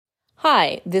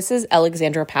Hi, this is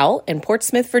Alexandra Powell in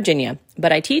Portsmouth, Virginia,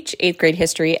 but I teach 8th grade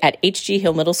history at H.G.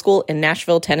 Hill Middle School in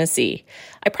Nashville, Tennessee.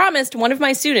 I promised one of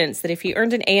my students that if he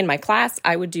earned an A in my class,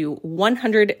 I would do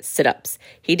 100 sit-ups.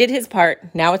 He did his part.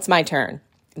 Now it's my turn.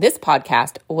 This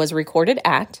podcast was recorded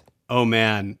at... Oh,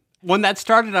 man. When that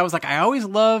started, I was like, I always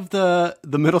love the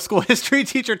middle school history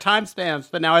teacher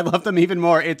timestamps, but now I love them even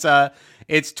more. It's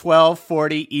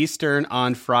 12:40 Eastern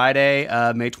on Friday,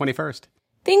 May 21st.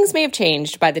 Things may have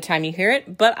changed by the time you hear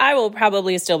it, but I will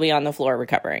probably still be on the floor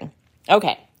recovering.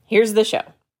 Okay, here's the show.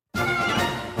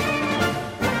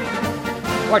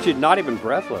 Watch it, not even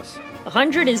breathless.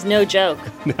 100 is no joke.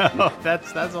 No,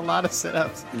 that's a lot of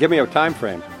sit-ups. Give me a time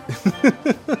frame.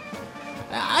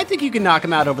 I think you can knock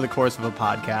them out over the course of a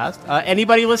podcast.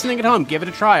 Anybody listening at home, give it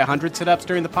a try. 100 sit-ups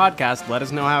during the podcast. Let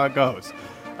us know how it goes.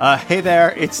 Hey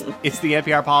there, it's the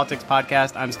NPR Politics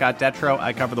Podcast. I'm Scott Detrow.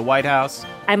 I cover the White House.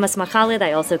 I'm Asma Khalid.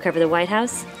 I also cover the White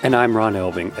House. And I'm Ron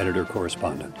Elving,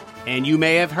 editor-correspondent. And you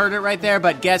may have heard it right there,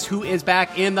 but guess who is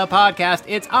back in the podcast?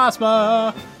 It's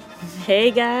Asma.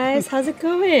 Hey, guys. How's it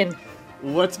going?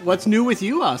 What's new with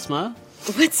you, Asma?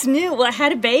 What's new? Well, I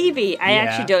had a baby. I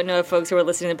actually don't know if folks who are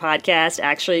listening to the podcast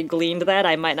actually gleaned that.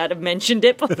 I might not have mentioned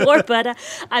it before, but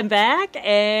I'm back,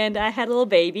 and I had a little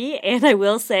baby. And I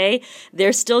will say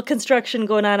there's still construction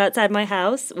going on outside my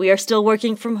house. We are still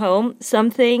working from home.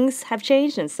 Some things have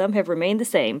changed, and some have remained the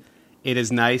same. It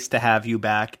is nice to have you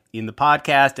back in the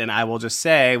podcast, and I will just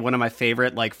say one of my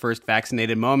favorite, first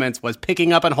vaccinated moments was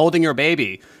picking up and holding your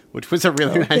baby, which was a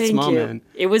really nice moment.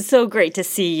 It was so great to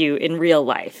see you in real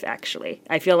life, actually.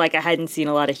 I feel like I hadn't seen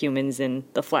a lot of humans in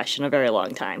the flesh in a very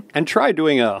long time. And try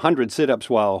doing 100 sit-ups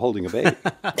while holding a baby.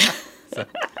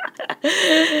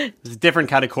 It's a different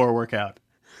kind of core workout.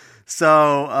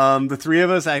 So the three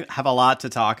of us have a lot to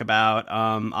talk about.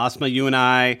 Asma, you and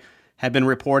I have been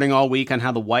reporting all week on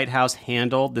how the White House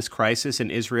handled this crisis in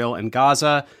Israel and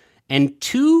Gaza. And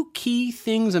two key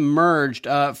things emerged.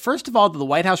 First of all, the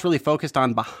White House really focused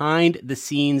on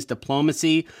behind-the-scenes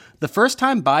diplomacy. The first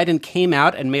time Biden came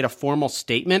out and made a formal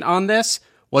statement on this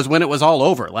was when it was all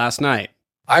over last night.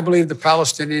 I believe the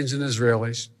Palestinians and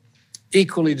Israelis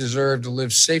equally deserve to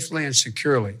live safely and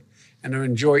securely and to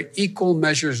enjoy equal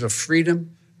measures of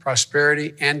freedom,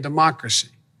 prosperity, and democracy.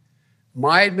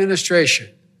 My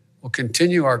administration will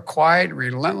continue our quiet,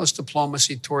 relentless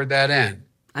diplomacy toward that end.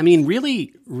 I mean,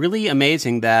 really, really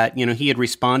amazing that, he had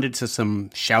responded to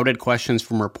some shouted questions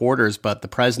from reporters, but the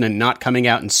president not coming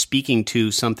out and speaking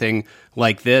to something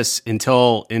like this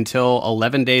until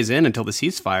 11 days in, until the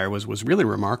ceasefire was really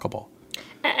remarkable.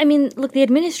 I mean, look, the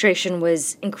administration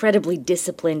was incredibly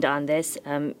disciplined on this.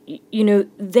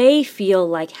 They feel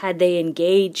like had they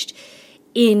engaged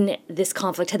in this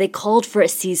conflict, had they called for a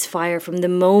ceasefire from the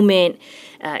moment,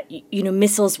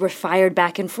 missiles were fired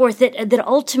back and forth, that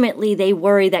ultimately they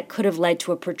worry that could have led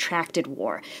to a protracted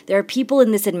war. There are people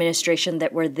in this administration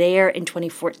that were there in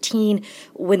 2014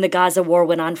 when the Gaza war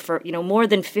went on for, more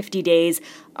than 50 days,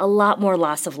 a lot more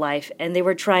loss of life, and they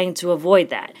were trying to avoid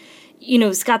that.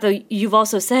 Scott, though, you've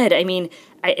also said, I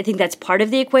think that's part of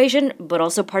the equation, but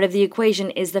also part of the equation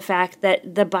is the fact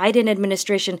that the Biden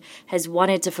administration has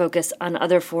wanted to focus on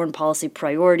other foreign policy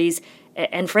priorities.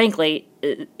 And frankly,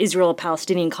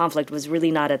 Israel-Palestinian conflict was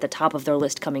really not at the top of their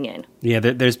list coming in. Yeah,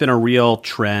 there's been a real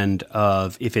trend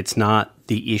of if it's not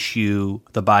the issue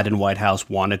the Biden White House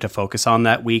wanted to focus on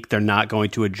that week, they're not going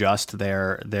to adjust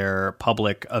their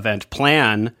public event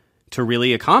plan to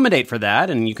really accommodate for that.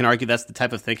 And you can argue that's the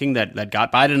type of thinking that got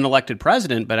Biden elected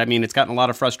president. But it's gotten a lot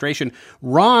of frustration.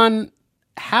 Ron,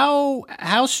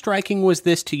 how striking was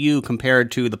this to you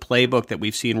compared to the playbook that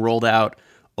we've seen rolled out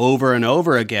over and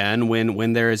over again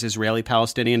when there is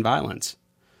Israeli-Palestinian violence?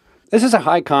 This is a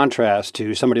high contrast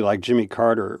to somebody like Jimmy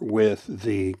Carter with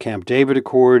the Camp David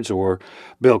Accords or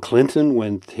Bill Clinton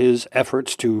with his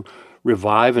efforts to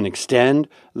revive and extend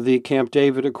the Camp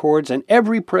David Accords. And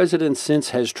every president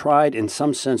since has tried in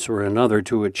some sense or another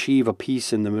to achieve a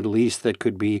peace in the Middle East that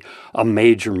could be a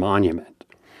major monument.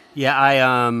 Yeah,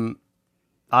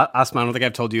 Asma, I don't think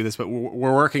I've told you this, but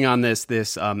we're working on this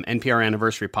NPR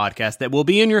anniversary podcast that will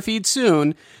be in your feed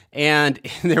soon. And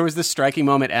there was this striking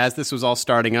moment as this was all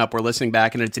starting up. We're listening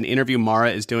back, and it's an interview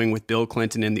Mara is doing with Bill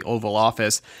Clinton in the Oval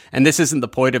Office. And this isn't the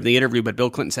point of the interview, but Bill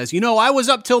Clinton says, I was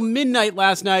up till midnight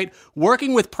last night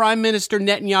working with Prime Minister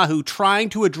Netanyahu trying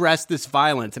to address this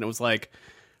violence. And it was like,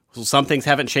 well, some things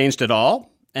haven't changed at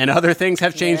all, and other things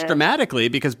have changed dramatically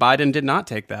because Biden did not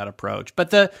take that approach.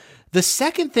 But the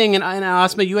second thing, and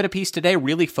Asma, you had a piece today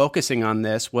really focusing on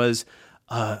this, was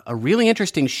a really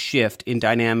interesting shift in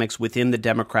dynamics within the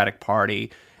Democratic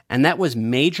Party, and that was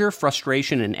major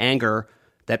frustration and anger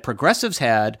that progressives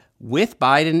had with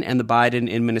Biden and the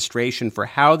Biden administration for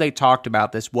how they talked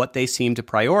about this, what they seemed to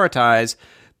prioritize,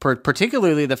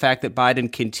 particularly the fact that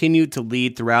Biden continued to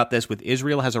lead throughout this with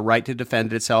Israel has a right to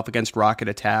defend itself against rocket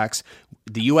attacks.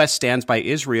 The U.S. stands by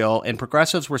Israel, and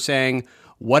progressives were saying,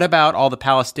 what about all the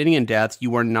Palestinian deaths?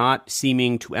 You are not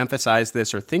seeming to emphasize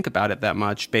this or think about it that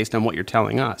much based on what you're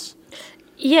telling us.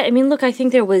 Yeah, I mean, look, I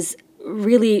think there was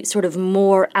really sort of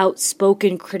more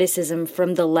outspoken criticism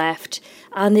from the left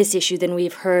on this issue than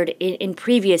we've heard in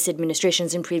previous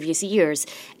administrations in previous years.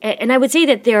 And I would say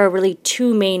that there are really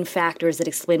two main factors that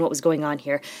explain what was going on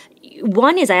here.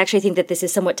 One is I actually think that this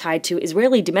is somewhat tied to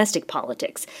Israeli domestic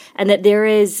politics, and that there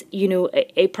is,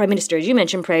 a prime minister, as you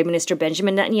mentioned, Prime Minister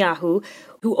Benjamin Netanyahu,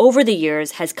 who over the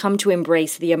years has come to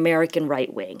embrace the American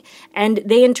right wing. And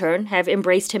they, in turn, have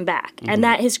embraced him back. Mm-hmm. And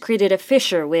that has created a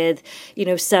fissure with,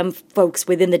 some folks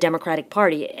within the Democratic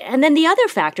Party. And then the other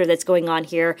factor that's going on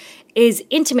here is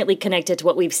intimately connected to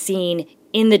what we've seen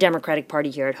in the Democratic Party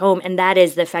here at home, and that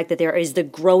is the fact that there is the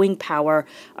growing power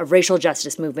of racial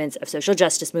justice movements, of social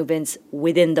justice movements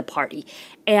within the party.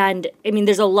 And, I mean,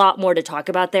 there's a lot more to talk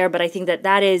about there, but I think that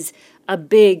that is a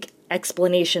big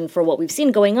explanation for what we've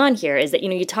seen going on here, is that,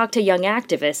 you talk to young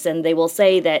activists, and they will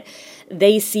say that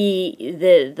they see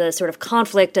the sort of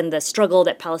conflict and the struggle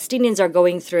that Palestinians are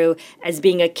going through as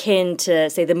being akin to,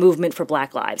 say, the movement for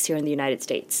Black Lives here in the United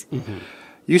States. Mm-hmm.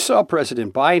 You saw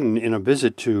President Biden in a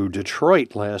visit to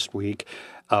Detroit last week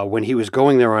when he was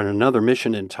going there on another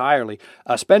mission entirely,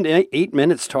 spend 8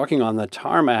 minutes talking on the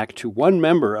tarmac to one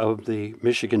member of the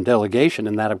Michigan delegation,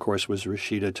 and that, of course, was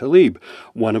Rashida Tlaib,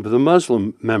 one of the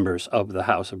Muslim members of the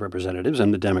House of Representatives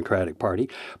and the Democratic Party.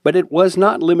 But it was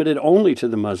not limited only to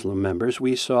the Muslim members.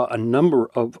 We saw a number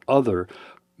of other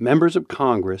members of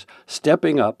Congress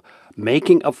stepping up,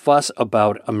 making a fuss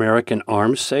about American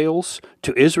arms sales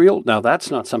to Israel. Now,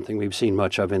 that's not something we've seen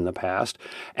much of in the past.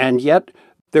 And yet,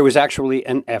 there was actually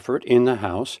an effort in the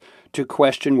House to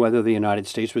question whether the United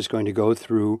States was going to go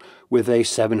through with a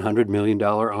 $700 million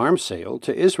arms sale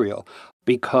to Israel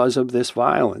because of this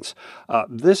violence.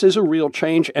 This is a real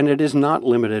change, and it is not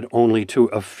limited only to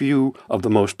a few of the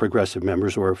most progressive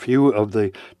members or a few of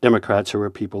the Democrats who are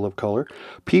people of color.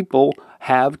 People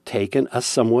have taken a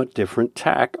somewhat different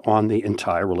tack on the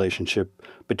entire relationship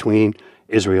between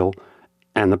Israel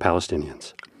and the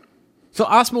Palestinians. So,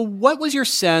 Asma, what was your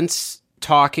sense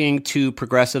talking to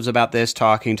progressives about this,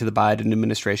 talking to the Biden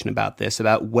administration about this,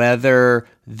 about whether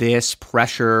this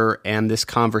pressure and this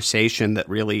conversation that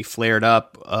really flared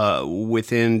up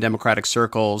within Democratic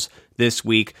circles this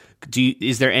week,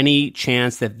 is there any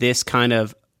chance that this kind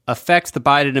of affects the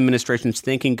Biden administration's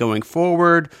thinking going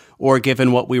forward, or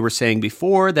given what we were saying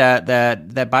before, that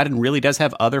Biden really does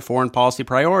have other foreign policy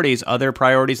priorities, other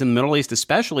priorities in the Middle East,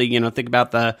 especially, think about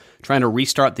the trying to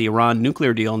restart the Iran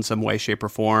nuclear deal in some way, shape, or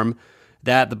form,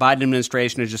 that the Biden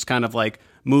administration is just kind of like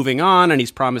moving on, and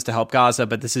he's promised to help Gaza,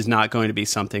 but this is not going to be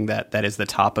something that is the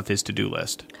top of his to-do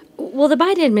list? Well, the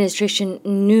Biden administration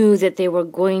knew that they were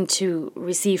going to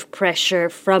receive pressure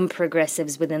from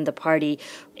progressives within the party.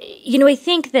 I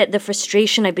think that the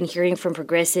frustration I've been hearing from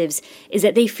progressives is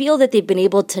that they feel that they've been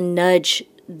able to nudge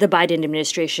the Biden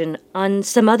administration on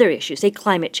some other issues, say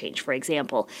climate change, for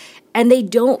example. And they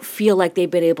don't feel like they've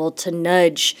been able to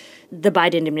nudge the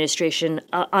Biden administration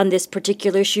on this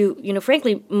particular issue,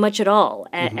 frankly, much at all.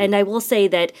 Mm-hmm. And I will say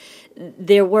that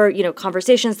there were,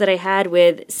 conversations that I had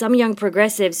with some young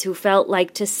progressives who felt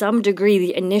like, to some degree,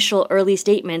 the initial early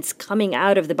statements coming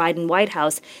out of the Biden White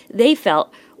House, they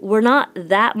felt were not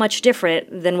that much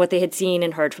different than what they had seen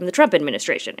and heard from the Trump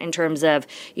administration in terms of,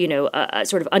 a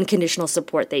sort of unconditional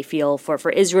support they feel for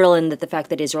Israel, and that the fact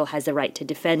that Israel has the right to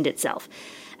defend itself.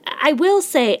 I will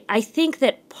say, I think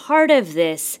that part of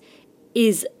this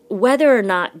is whether or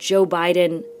not Joe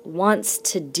Biden wants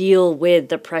to deal with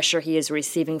the pressure he is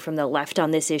receiving from the left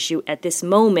on this issue at this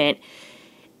moment.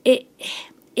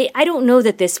 I don't know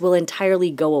that this will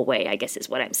entirely go away, I guess is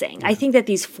what I'm saying. I think that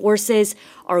these forces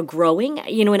are growing.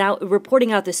 And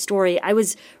reporting out this story, I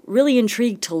was really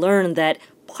intrigued to learn that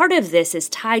part of this is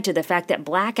tied to the fact that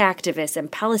Black activists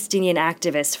and Palestinian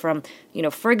activists from,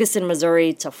 Ferguson,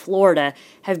 Missouri to Florida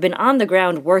have been on the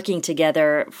ground working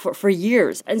together for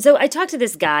years. And so I talked to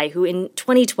this guy who in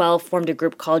 2012 formed a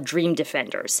group called Dream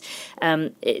Defenders.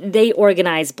 They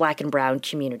organize Black and brown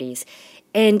communities.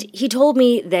 And he told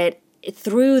me that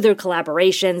through their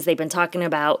collaborations, they've been talking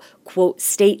about, quote,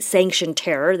 state-sanctioned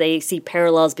terror. They see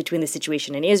parallels between the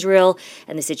situation in Israel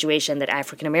and the situation that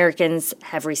African Americans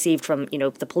have received from,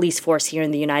 the police force here in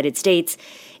the United States.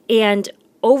 And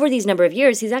over these number of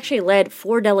years, he's actually led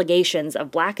 4 delegations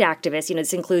of Black activists.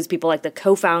 This includes people like the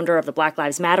co-founder of the Black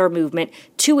Lives Matter movement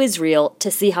to Israel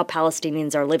to see how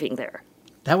Palestinians are living there.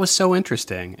 That was so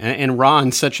interesting. And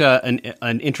Ron, such an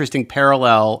interesting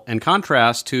parallel and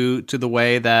contrast to the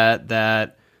way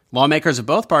that lawmakers of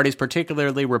both parties,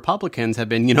 particularly Republicans, have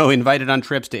been, invited on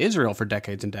trips to Israel for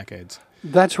decades and decades.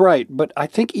 That's right. But I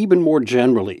think even more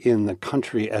generally in the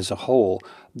country as a whole,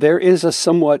 there is a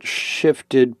somewhat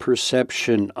shifted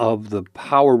perception of the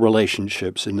power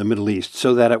relationships in the Middle East,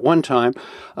 so that at one time,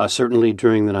 certainly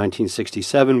during the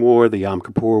 1967 war, the Yom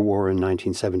Kippur War in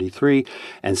 1973,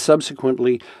 and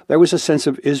subsequently, there was a sense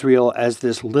of Israel as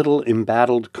this little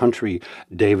embattled country,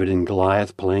 David and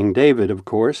Goliath playing David, of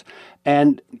course.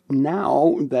 And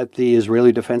now that the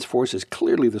Israeli Defense Force is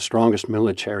clearly the strongest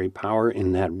military power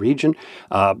in that region,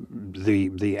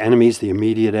 the enemies, the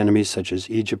immediate enemies such as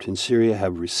Egypt and Syria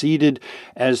have receded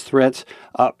as threats.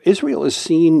 Israel is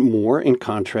seen more in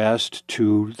contrast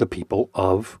to the people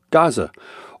of Gaza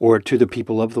or to the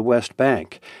people of the West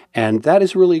Bank. And that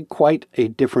is really quite a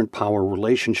different power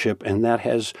relationship, and that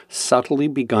has subtly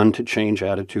begun to change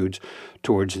attitudes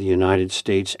towards the United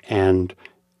States and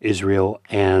Israel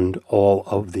and all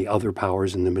of the other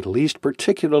powers in the Middle East,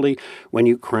 particularly when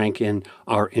you crank in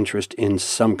our interest in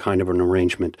some kind of an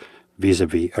arrangement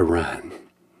vis-a-vis Iran.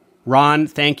 Ron,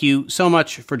 thank you so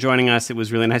much for joining us. It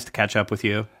was really nice to catch up with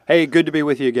you. Hey, good to be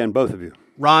with you again, both of you.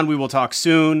 Ron, we will talk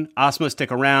soon. Asma,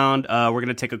 stick around. We're going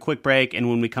to take a quick break, and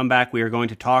when we come back, we are going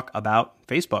to talk about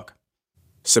Facebook.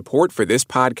 Support for this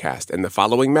podcast and the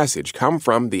following message come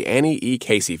from the Annie E.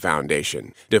 Casey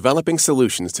Foundation, developing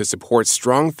solutions to support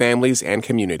strong families and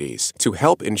communities to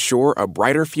help ensure a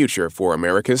brighter future for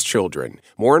America's children.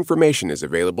 More information is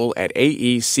available at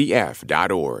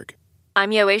aecf.org.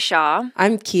 I'm Yowei Shaw.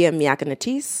 I'm Kia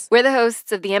Miakanatis. We're the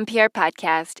hosts of the NPR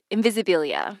podcast,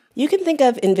 Invisibilia. You can think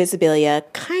of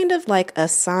Invisibilia kind of like a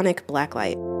sonic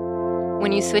blacklight.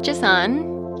 When you switch us on,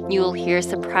 you will hear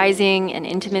surprising and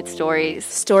intimate stories.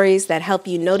 Stories that help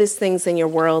you notice things in your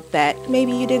world that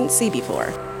maybe you didn't see before.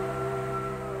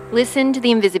 Listen to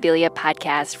the Invisibilia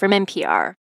podcast from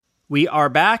NPR. We are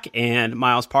back, and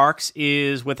Miles Parks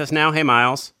is with us now. Hey,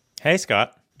 Miles. Hey,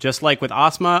 Scott. Just like with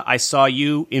Asma, I saw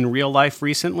you in real life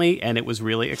recently, and it was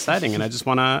really exciting. And I just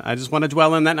want to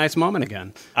dwell in that nice moment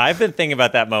again. I've been thinking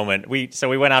about that moment. We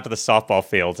went out to the softball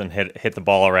fields and hit the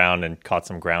ball around and caught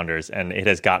some grounders, and it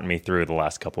has gotten me through the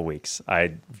last couple of weeks.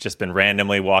 I've just been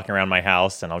randomly walking around my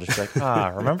house, and I'll just be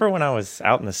like, remember when I was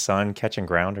out in the sun catching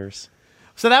grounders?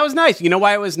 So that was nice. You know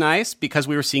why it was nice? Because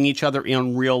we were seeing each other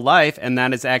in real life, and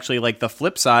that is actually like the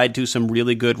flip side to some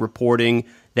really good reporting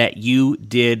that you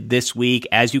did this week.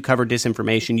 As you covered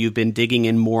disinformation, you've been digging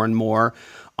in more and more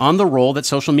on the role that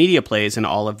social media plays in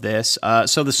all of this.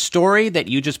 So the story that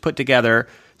you just put together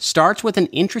starts with an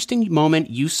interesting moment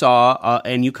you saw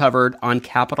and you covered on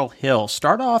Capitol Hill.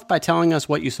 Start off by telling us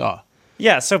what you saw.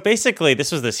 Yeah, so basically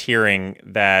this was this hearing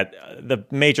that the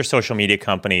major social media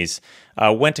companies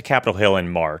went to Capitol Hill in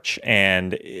March,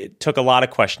 and it took a lot of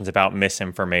questions about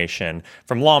misinformation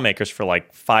from lawmakers for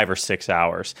like 5 or 6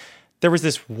 hours. There was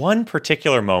this one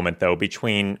particular moment, though,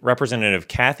 between Representative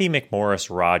Kathy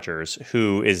McMorris Rogers,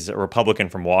 who is a Republican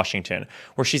from Washington,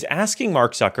 where she's asking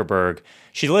Mark Zuckerberg.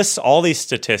 She lists all these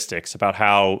statistics about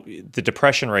how the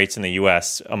depression rates in the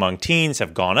U.S. among teens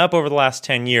have gone up over the last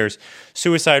 10 years,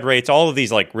 suicide rates, all of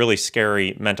these like really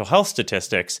scary mental health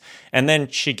statistics. And then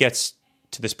she gets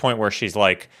to this point where she's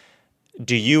like,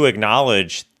 do you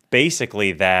acknowledge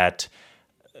basically that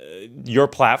your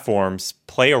platforms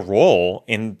play a role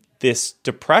in this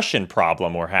depression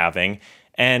problem we're having?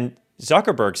 And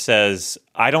Zuckerberg says,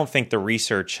 I don't think the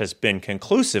research has been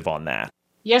conclusive on that.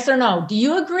 Yes or no? Do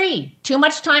you agree too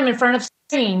much time in front of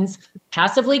screens,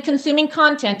 passively consuming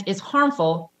content is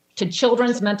harmful to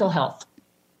children's mental health?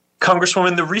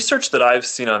 Congresswoman, the research that I've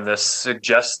seen on this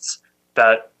suggests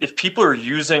that if people are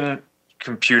using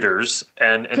computers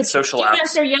and social apps... Could you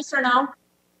answer yes or no?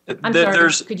 I'm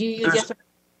sorry. Could you use yes or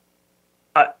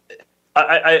no?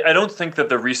 I don't think that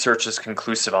the research is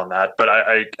conclusive on that, but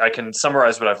I can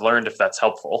summarize what I've learned if that's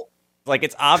helpful. Like,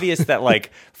 it's obvious that,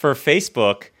 like, for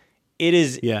Facebook, it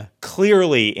is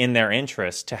clearly in their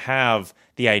interest to have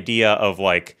the idea of,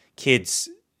 like, kids,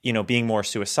 you know, being more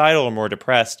suicidal or more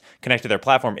depressed connected to their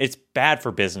platform. It's bad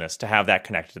for business to have that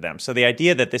connected to them. So the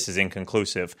idea that this is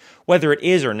inconclusive, whether it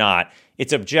is or not,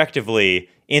 it's objectively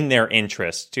in their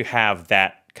interest to have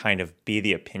that kind of be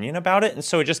the opinion about it. And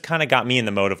so it just kind of got me in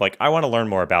the mode of like, I want to learn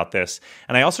more about this.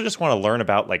 And I also just want to learn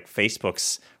about like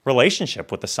Facebook's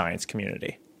relationship with the science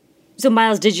community. So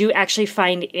Miles, did you actually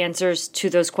find answers to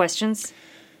those questions?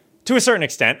 To a certain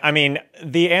extent. I mean,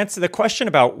 the question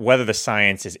about whether the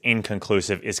science is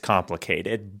inconclusive is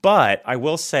complicated, but I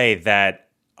will say that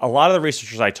a lot of the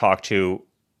researchers I talked to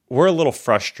were a little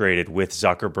frustrated with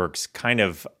Zuckerberg's kind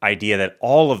of idea that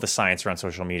all of the science around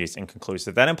social media is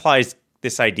inconclusive. That implies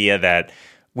this idea that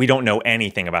we don't know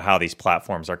anything about how these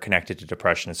platforms are connected to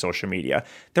depression and social media.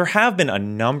 There have been a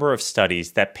number of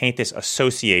studies that paint this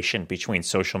association between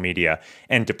social media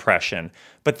and depression,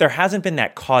 but there hasn't been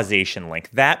that causation link.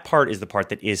 That part is the part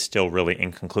that is still really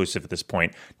inconclusive at this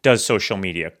point. Does social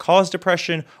media cause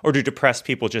depression, or do depressed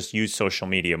people just use social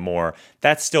media more?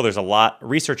 That's still, there's a lot,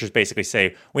 researchers basically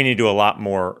say we need to do a lot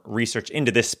more research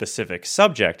into this specific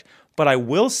subject. But I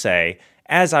will say,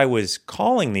 as I was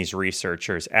calling these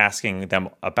researchers, asking them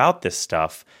about this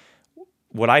stuff,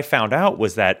 what I found out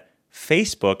was that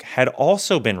Facebook had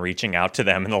also been reaching out to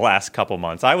them in the last couple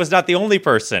months. I was not the only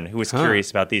person who was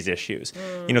curious about these issues.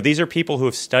 You know, these are people who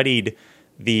have studied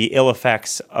the ill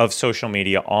effects of social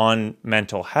media on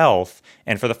mental health.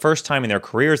 And for the first time in their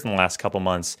careers in the last couple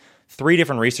months, 3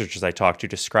 different researchers I talked to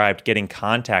described getting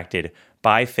contacted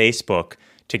by Facebook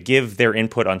to give their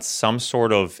input on some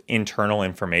sort of internal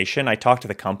information. I talked to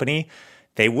the company.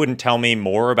 They wouldn't tell me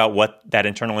more about what that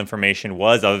internal information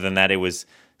was, other than that it was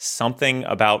something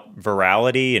about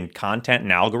virality and content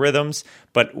and algorithms.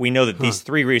 But we know that these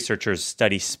 3 researchers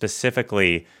study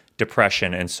specifically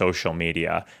depression and social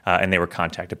media, and they were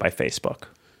contacted by Facebook.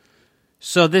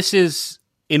 So this is,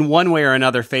 in one way or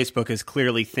another, Facebook is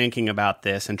clearly thinking about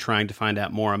this and trying to find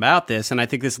out more about this. And I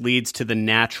think this leads to the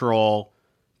natural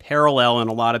parallel in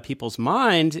a lot of people's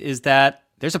mind, is that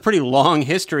there's a pretty long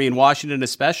history in Washington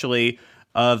especially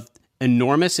of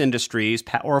enormous industries,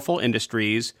 powerful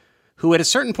industries, who at a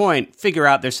certain point figure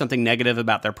out there's something negative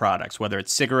about their products, whether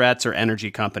it's cigarettes or energy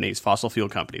companies, fossil fuel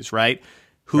companies, right?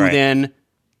 Who then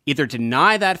either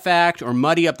deny that fact or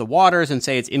muddy up the waters and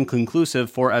say it's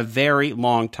inconclusive for a very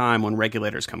long time when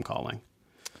regulators come calling.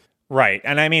 Right.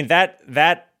 And I mean,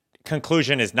 that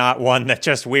conclusion is not one that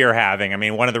just we're having. I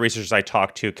mean, one of the researchers I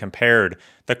talked to compared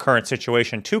the current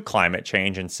situation to climate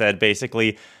change and said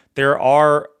basically there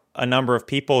are a number of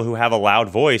people who have a loud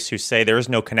voice who say there is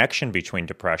no connection between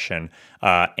depression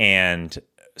and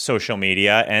social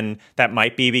media, and that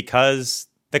might be because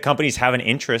the companies have an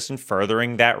interest in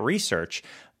furthering that research.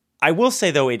 I will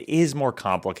say, though, it is more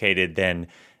complicated than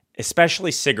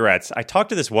especially cigarettes. I talked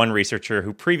to this one researcher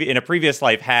who in a previous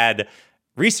life had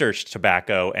researched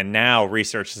tobacco and now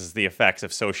researches the effects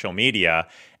of social media.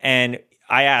 And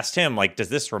I asked him, like, does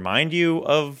this remind you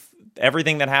of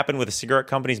everything that happened with the cigarette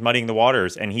companies muddying the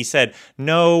waters? And he said,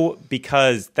 no,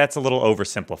 because that's a little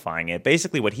oversimplifying it.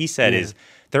 Basically, what he said is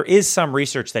there is some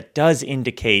research that does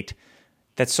indicate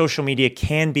that social media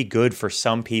can be good for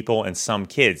some people and some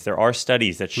kids. There are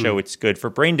studies that show it's good for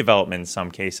brain development in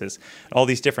some cases, all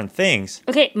these different things.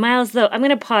 Okay, Miles, though, I'm going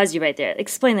to pause you right there.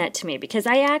 Explain that to me, because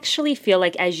I actually feel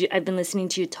like I've been listening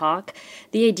to you talk,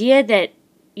 the idea that,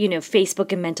 you know,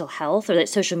 Facebook and mental health, or that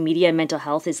social media and mental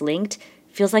health is linked,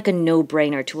 feels like a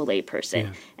no-brainer to a layperson.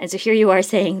 Yeah. And so here you are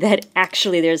saying that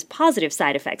actually there's positive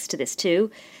side effects to this too.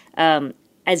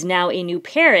 As now a new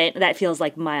parent, that feels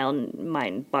like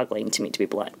mind-boggling to me, to be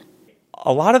blunt.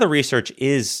 A lot of the research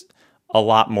is a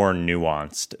lot more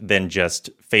nuanced than just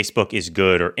Facebook is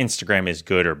good or Instagram is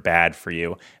good or bad for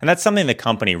you. And that's something the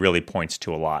company really points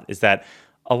to a lot, is that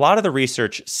a lot of the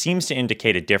research seems to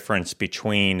indicate a difference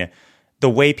between the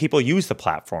way people use the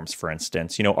platforms, for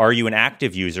instance. You know, are you an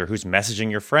active user who's messaging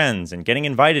your friends and getting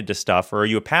invited to stuff, or are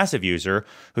you a passive user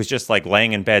who's just like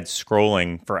laying in bed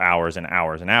scrolling for hours and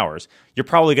hours and hours? You're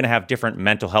probably going to have different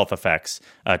mental health effects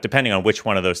depending on which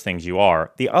one of those things you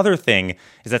are. The other thing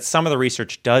is that some of the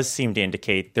research does seem to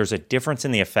indicate there's a difference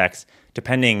in the effects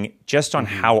depending just on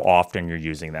how often you're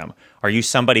using them. Are you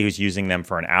somebody who's using them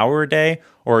for an hour a day,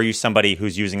 or are you somebody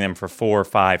who's using them for 4,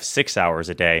 5, 6 hours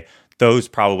a day?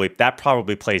 That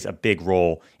probably plays a big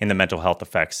role in the mental health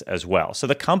effects as well. So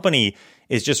the company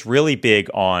is just really big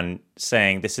on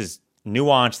saying this is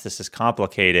nuanced, this is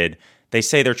complicated. They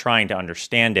say they're trying to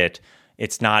understand it.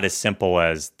 It's not as simple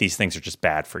as these things are just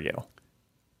bad for you.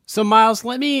 So Miles,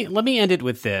 let me end it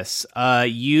with this.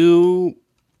 You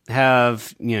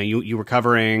were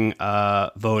covering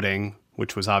voting,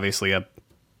 which was obviously a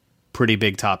pretty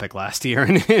big topic last year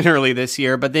and early this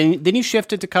year, but then you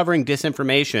shifted to covering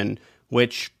disinformation,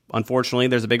 which unfortunately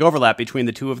there's a big overlap between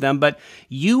the two of them. But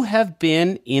you have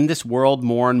been in this world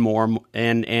more and more,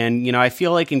 and you know, I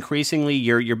feel like increasingly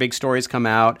your big stories come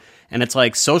out, and it's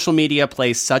like social media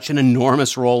plays such an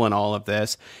enormous role in all of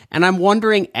this. And I'm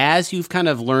wondering, as you've kind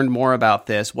of learned more about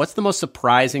this, what's the most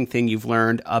surprising thing you've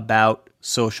learned about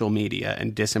social media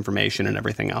and disinformation and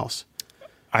everything else?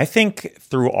 I think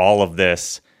through all of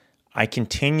this, I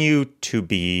continue to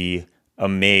be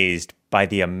amazed by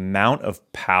the amount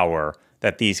of power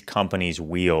that these companies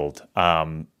wield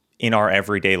in our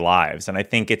everyday lives. And I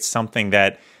think it's something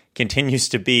that continues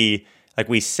to be, like,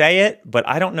 we say it, but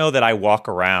I don't know that I walk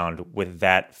around with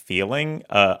that feeling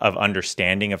of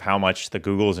understanding of how much the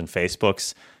Googles and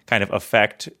Facebooks kind of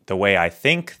affect the way I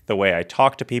think, the way I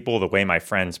talk to people, the way my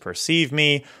friends perceive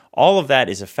me. All of that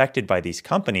is affected by these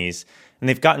companies, and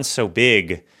they've gotten so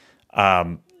big.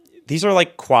 These are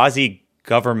like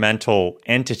quasi-governmental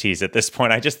entities at this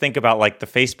point. I just think about like the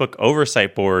Facebook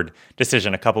Oversight Board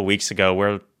decision a couple weeks ago,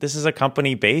 where this is a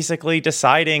company basically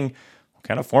deciding,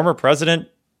 can a former president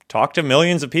talk to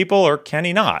millions of people or can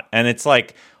he not? And it's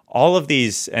like all of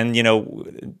these, and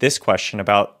this question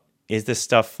about, is this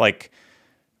stuff like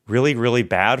really, really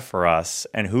bad for us,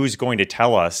 and who's going to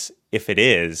tell us if it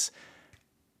is?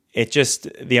 It just,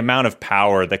 the amount of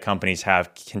power that companies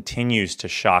have continues to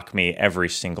shock me every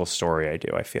single story I do,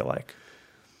 I feel like.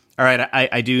 All right,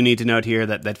 I do need to note here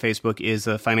that Facebook is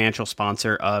a financial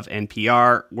sponsor of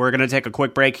NPR. We're going to take a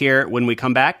quick break here. When we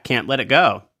come back, can't let it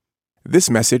go. This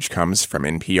message comes from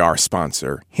NPR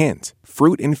sponsor Hint,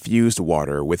 fruit-infused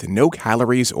water with no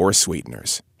calories or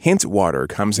sweeteners. Hint water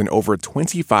comes in over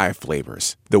 25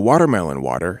 flavors. The watermelon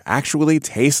water actually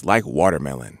tastes like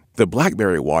watermelon. The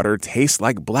blackberry water tastes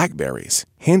like blackberries.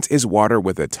 Hint is water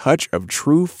with a touch of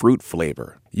true fruit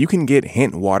flavor. You can get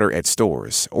Hint water at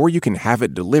stores, or you can have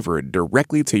it delivered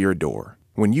directly to your door.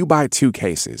 When you buy 2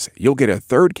 cases, you'll get a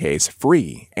 3rd case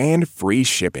free and free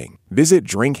shipping. Visit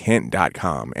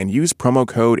drinkhint.com and use promo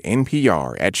code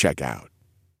NPR at checkout.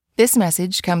 This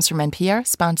message comes from NPR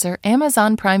sponsor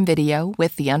Amazon Prime Video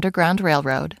with The Underground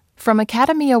Railroad. From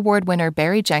Academy Award winner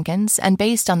Barry Jenkins and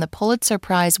based on the Pulitzer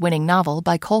Prize-winning novel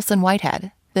by Colson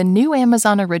Whitehead, the new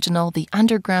Amazon original The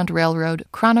Underground Railroad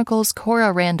chronicles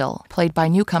Cora Randall, played by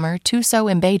newcomer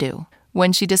Tuso Mbedu.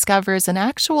 When she discovers an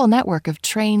actual network of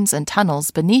trains and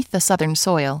tunnels beneath the southern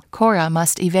soil, Cora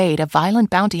must evade a violent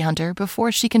bounty hunter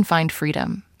before she can find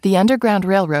freedom. The Underground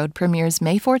Railroad premieres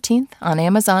May 14th on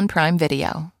Amazon Prime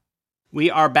Video. We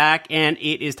are back, and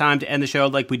it is time to end the show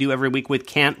like we do every week with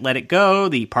Can't Let It Go,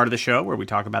 the part of the show where we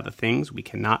talk about the things we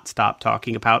cannot stop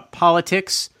talking about,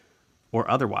 politics or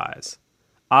otherwise.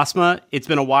 Asma, it's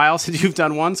been a while since you've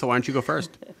done one, so why don't you go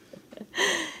first?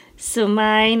 So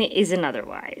mine is an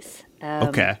otherwise.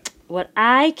 Okay. What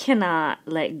I cannot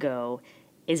let go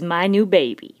is my new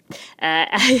baby.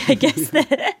 I guess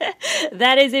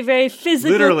that is a very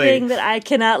physical thing that I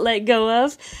cannot let go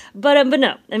of. But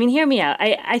no, I mean, hear me out.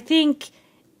 I think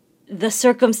the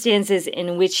circumstances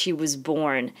in which he was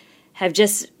born have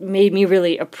just made me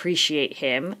really appreciate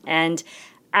him. And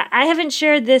I haven't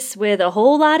shared this with a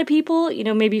whole lot of people,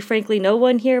 maybe frankly no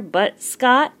one here but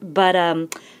Scott. But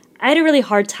I had a really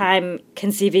hard time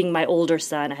conceiving my older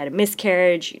son. I had a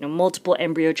miscarriage, multiple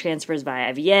embryo transfers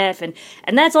via IVF,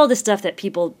 and that's all the stuff that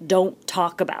people don't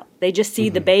talk about. They just see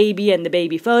the baby and the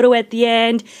baby photo at the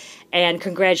end and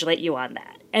congratulate you on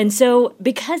that. And so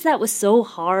because that was so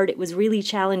hard, it was really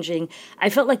challenging.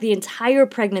 I felt like the entire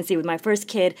pregnancy with my first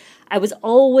kid, I was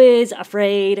always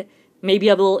afraid, maybe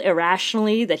a little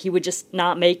irrationally, that he would just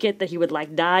not make it, that he would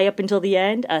die up until the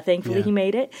end. Thankfully, he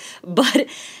made it. But,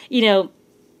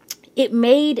 it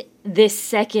made this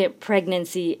second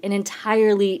pregnancy an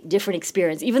entirely different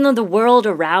experience. Even though the world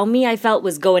around me, I felt,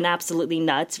 was going absolutely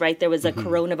nuts, right? There was a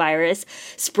coronavirus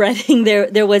spreading.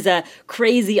 There was a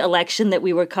crazy election that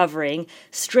we were covering.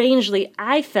 Strangely,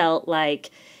 I felt like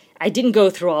I didn't go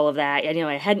through all of that.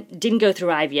 I didn't go through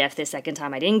IVF the second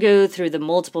time. I didn't go through the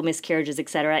multiple miscarriages,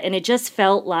 etc. And it just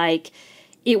felt like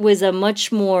it was a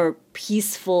much more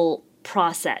peaceful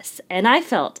process. And I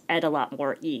felt at a lot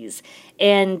more ease.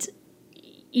 And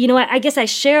I guess I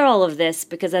share all of this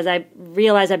because as I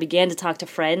realized, I began to talk to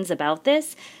friends about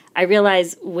this, I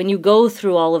realized when you go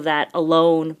through all of that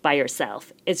alone by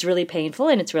yourself, it's really painful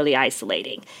and it's really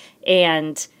isolating.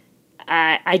 And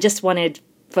I just wanted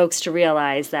folks to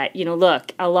realize that,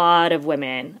 look, a lot of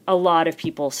women, a lot of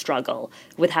people struggle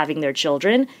with having their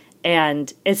children,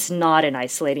 and it's not an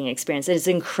isolating experience. It's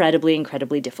incredibly,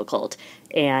 incredibly difficult.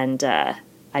 And I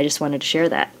just wanted to share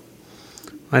that.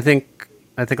 I think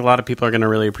a lot of people are going to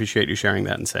really appreciate you sharing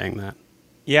that and saying that.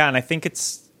 Yeah, and I think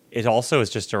it also is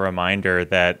just a reminder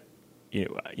that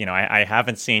I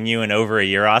haven't seen you in over a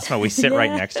year, Asma. We sit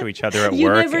right next to each other at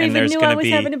work, and there's going to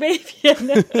be having a baby.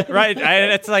 Right.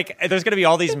 It's like there's going to be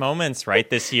all these moments, right,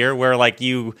 this year where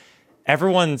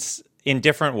everyone's in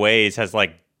different ways has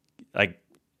like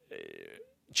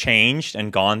changed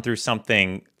and gone through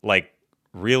something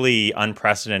really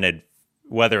unprecedented,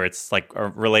 whether it's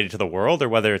related to the world or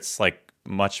whether it's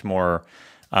much more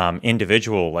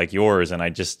individual like yours. And I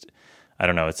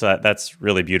don't know. It's that's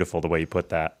really beautiful the way you put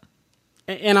that.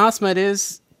 And Asma,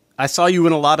 I saw you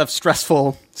in a lot of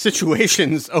stressful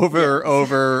situations over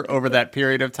that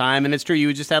period of time, and it's true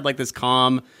you just had like this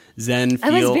calm Zen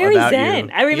feel. I was very about Zen.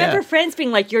 You. I remember friends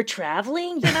being like, "You're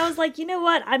traveling," and I was like, "You know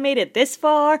what? I made it this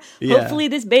far. Hopefully,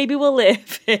 this baby will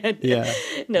live."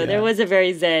 There was a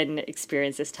very Zen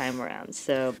experience this time around.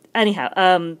 So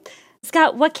anyhow,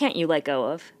 Scott, what can't you let go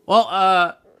of? Well,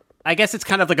 I guess it's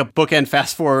kind of like a bookend.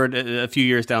 Fast forward a few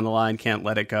years down the line, can't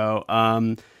let it go.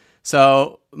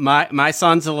 So my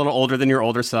son's a little older than your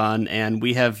older son, and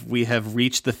we have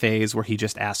reached the phase where he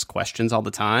just asks questions all the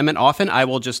time, and often I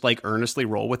will just like earnestly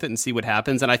roll with it and see what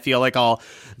happens, and I feel like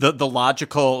the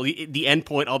logical the end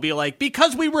point I'll be like,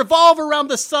 because we revolve around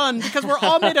the sun, because we're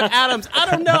all made of atoms. I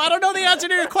don't know the answer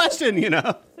to your question, you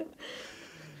know.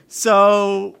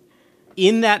 So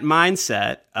in that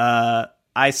mindset,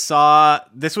 I saw,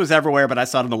 this was everywhere, but I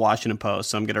saw it in the Washington Post,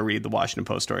 so I'm going to read the Washington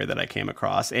Post story that I came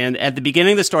across. And at the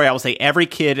beginning of the story, I will say every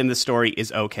kid in the story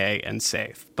is okay and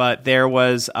safe. But there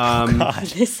was...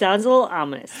 This sounds a little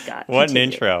ominous, Scott. What an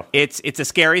intro. It's a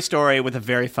scary story with a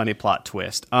very funny plot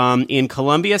twist. In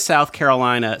Columbia, South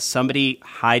Carolina, somebody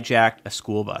hijacked a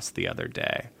school bus the other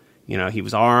day. You know, he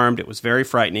was armed. It was very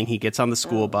frightening. He gets on the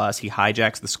school bus. He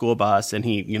hijacks the school bus, and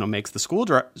he, makes the school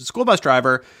bus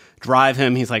driver drive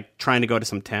him. He's like trying to go to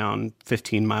some town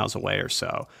 15 miles away or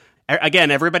so. Again,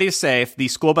 everybody's safe. The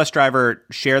school bus driver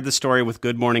shared the story with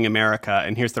Good Morning America,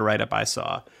 and here's the write-up I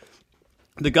saw.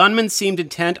 The gunman seemed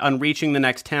intent on reaching the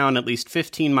next town at least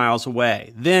 15 miles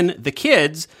away. Then the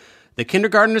kids, the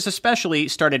kindergartners especially,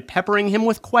 started peppering him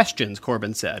with questions,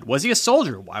 Corbin said. Was he a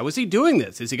soldier? Why was he doing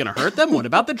this? Is he going to hurt them? What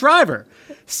about the driver?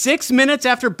 6 minutes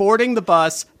after boarding the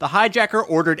bus, the hijacker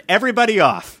ordered everybody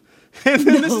off. And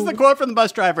then this is the quote from the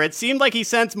bus driver. It seemed like he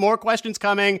sensed more questions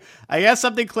coming. I guess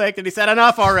something clicked, and he said,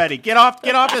 "Enough already. Get off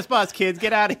this bus, kids.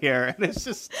 Get out of here." And it's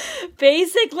just...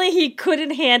 Basically, he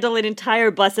couldn't handle an entire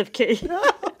bus of kids.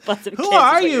 Who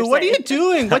are you? What are you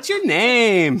doing? What's your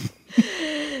name?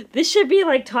 This should be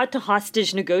like taught to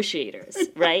hostage negotiators,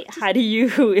 right? How do you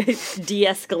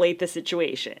de-escalate the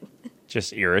situation?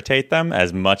 Just irritate them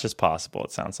as much as possible,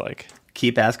 it sounds like.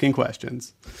 Keep asking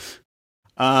questions.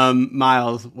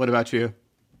 Miles, what about you?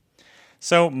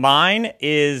 So mine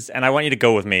is, and I want you to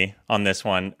go with me on this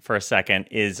one for a second,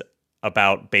 is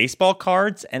about baseball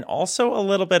cards and also a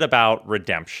little bit about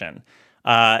redemption.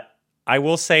 I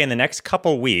will say in the next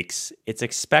couple weeks, it's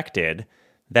expected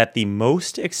that the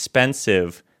most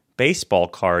expensive baseball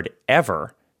card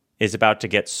ever is about to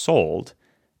get sold.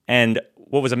 And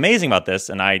what was amazing about this,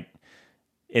 and I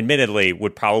admittedly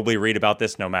would probably read about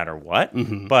this no matter what,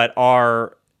 but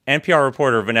our NPR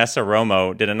reporter Vanessa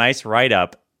Romo did a nice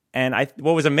write-up, and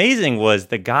what was amazing was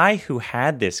the guy who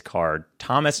had this card,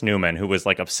 Thomas Newman, who was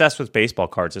like obsessed with baseball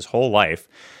cards his whole life.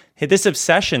 This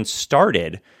obsession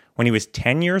started when he was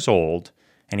 10 years old,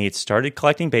 and he had started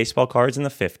collecting baseball cards in the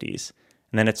 50s.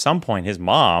 And then at some point, his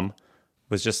mom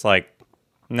was just like,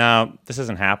 "No, this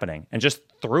isn't happening," and just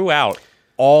threw out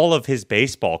all of his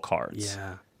baseball cards.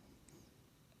 Yeah.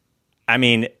 I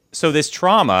mean, so this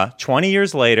trauma, 20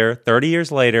 years later, 30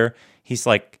 years later, he's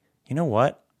like, you know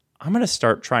what? I'm going to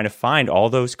start trying to find all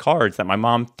those cards that my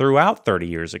mom threw out 30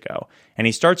 years ago. And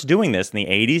he starts doing this in the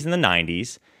 80s and the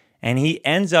 90s, and he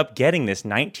ends up getting this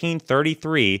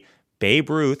 1933 Babe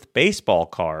Ruth baseball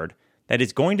card that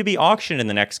is going to be auctioned in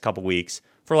the next couple weeks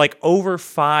for like over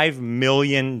 $5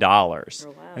 million. Oh, wow.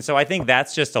 And so I think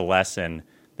that's just a lesson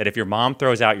that if your mom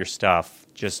throws out your stuff,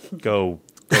 just go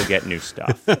get new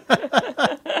stuff.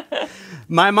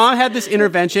 My mom had this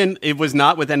intervention. It was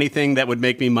not with anything that would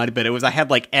make me money, but I had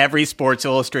like every Sports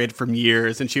Illustrated from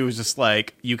years, and she was just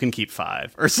like, "You can keep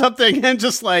 5 or something," and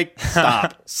just like,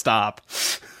 stop.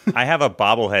 I have a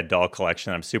bobblehead doll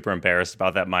collection. I'm super embarrassed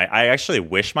about that. I actually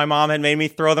wish my mom had made me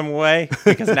throw them away,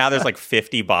 because now there's like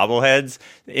 50 bobbleheads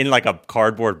in like a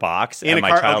cardboard box in at my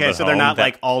childhood Okay, so they're not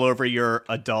like all over your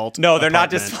adult No, they're apartment. not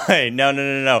displayed.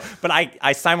 No. But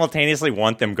I simultaneously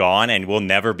want them gone, and will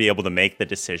never be able to make the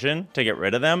decision to get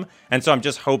rid of them. And so I'm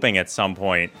just hoping at some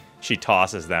point she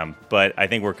tosses them. But I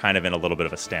think we're kind of in a little bit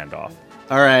of a standoff.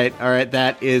 All right.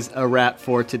 That is a wrap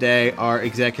for today. Our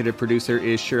executive producer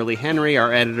is Shirley Henry.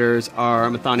 Our editors are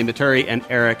Mathani Maturi and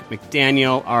Eric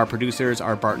McDaniel. Our producers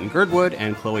are Barton Girdwood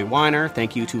and Chloe Weiner.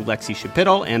 Thank you to Lexi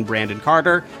Shapittle and Brandon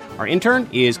Carter. Our intern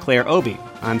is Claire Obie.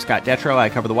 I'm Scott Detrow. I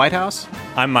cover the White House.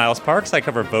 I'm Miles Parks. I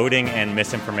cover voting and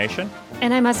misinformation.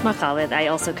 And I'm Asma Khalid. I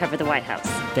also cover the White House.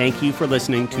 Thank you for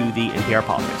listening to the NPR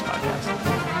Politics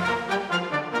Podcast.